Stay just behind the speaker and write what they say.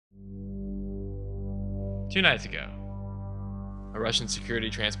2 nights ago, a Russian security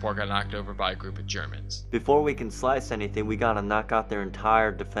transport got knocked over by a group of Germans. Before we can slice anything, we gotta knock out their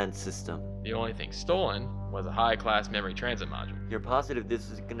entire defense system. The only thing stolen was a high-class memory transit module. You're positive this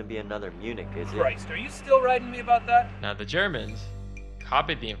is gonna be another Munich, is it? Christ, are you still writing me about that? Now the Germans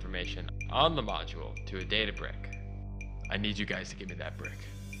copied the information on the module to a data brick. I need you guys to give me that brick.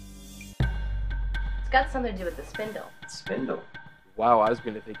 It's got something to do with the spindle. Spindle? Wow, I was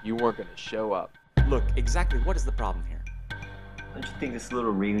going to think you weren't going to show up. Look, exactly what is the problem here? Don't you think this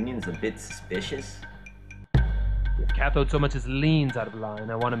little reunion is a bit suspicious? If Cathode so much as leans out of line,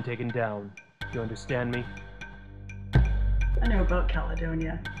 I want him taken down. You understand me? I know about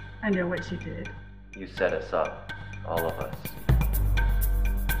Caledonia. I know what you did. You set us up, all of us.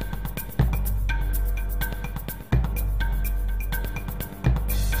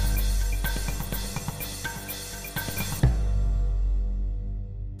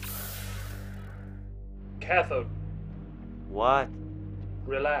 Cathode, What?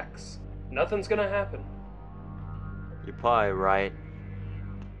 relax. Nothing's going to happen. You're probably right.